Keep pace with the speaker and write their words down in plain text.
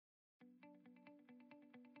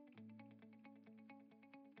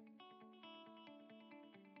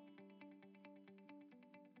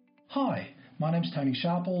Hi, my name's Tony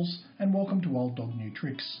Sharples and welcome to Old Dog New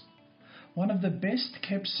Tricks. One of the best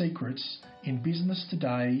kept secrets in business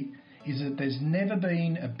today is that there's never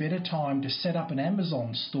been a better time to set up an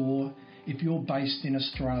Amazon store if you're based in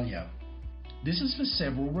Australia. This is for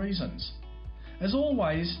several reasons. As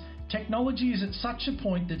always, technology is at such a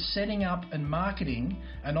point that setting up and marketing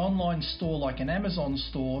an online store like an Amazon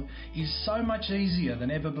store is so much easier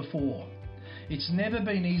than ever before. It's never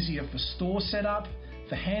been easier for store setup,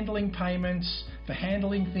 for handling payments, for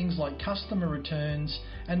handling things like customer returns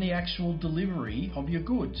and the actual delivery of your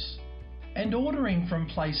goods. And ordering from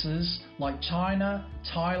places like China,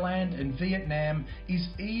 Thailand and Vietnam is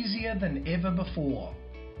easier than ever before.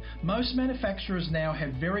 Most manufacturers now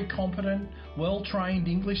have very competent, well-trained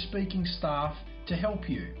English-speaking staff to help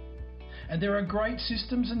you. And there are great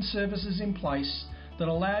systems and services in place that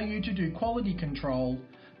allow you to do quality control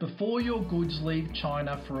before your goods leave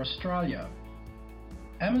China for Australia.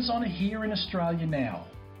 Amazon are here in Australia now.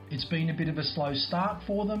 It's been a bit of a slow start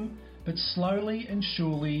for them, but slowly and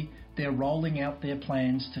surely they're rolling out their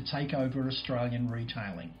plans to take over Australian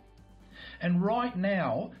retailing. And right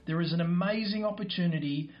now, there is an amazing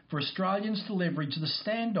opportunity for Australians to leverage the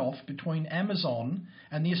standoff between Amazon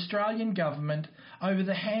and the Australian government over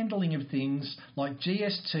the handling of things like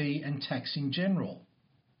GST and tax in general.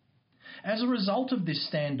 As a result of this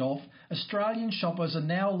standoff, Australian shoppers are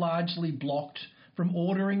now largely blocked from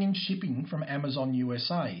ordering and shipping from Amazon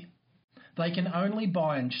USA. They can only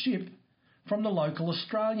buy and ship from the local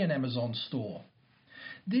Australian Amazon store.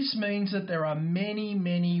 This means that there are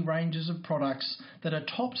many ranges of products that are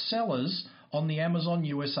top sellers on the Amazon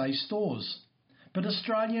USA stores, but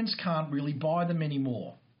Australians can't really buy them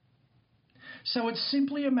anymore. So it's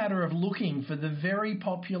simply a matter of looking for the very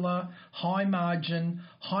popular, high margin,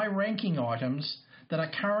 high ranking items that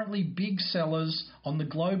are currently big sellers on the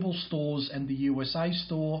global stores and the USA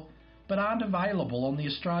store, but aren't available on the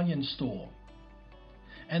Australian store.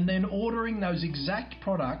 And then ordering those exact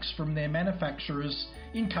products from their manufacturers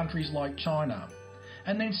in countries like China,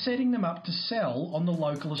 and then setting them up to sell on the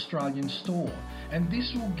local Australian store. And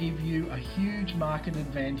this will give you a huge market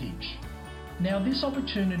advantage. Now, this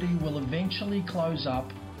opportunity will eventually close up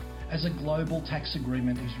as a global tax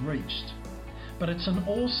agreement is reached. But it's an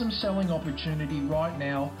awesome selling opportunity right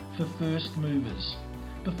now for first movers,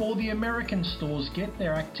 before the American stores get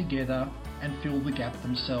their act together and fill the gap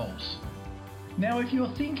themselves. Now, if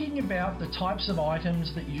you're thinking about the types of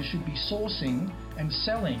items that you should be sourcing and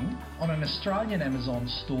selling on an Australian Amazon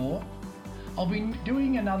store, I'll be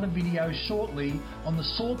doing another video shortly on the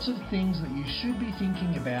sorts of things that you should be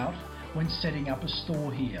thinking about when setting up a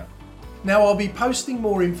store here. Now, I'll be posting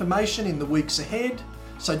more information in the weeks ahead,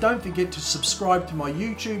 so don't forget to subscribe to my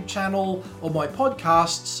YouTube channel or my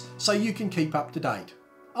podcasts so you can keep up to date.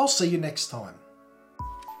 I'll see you next time.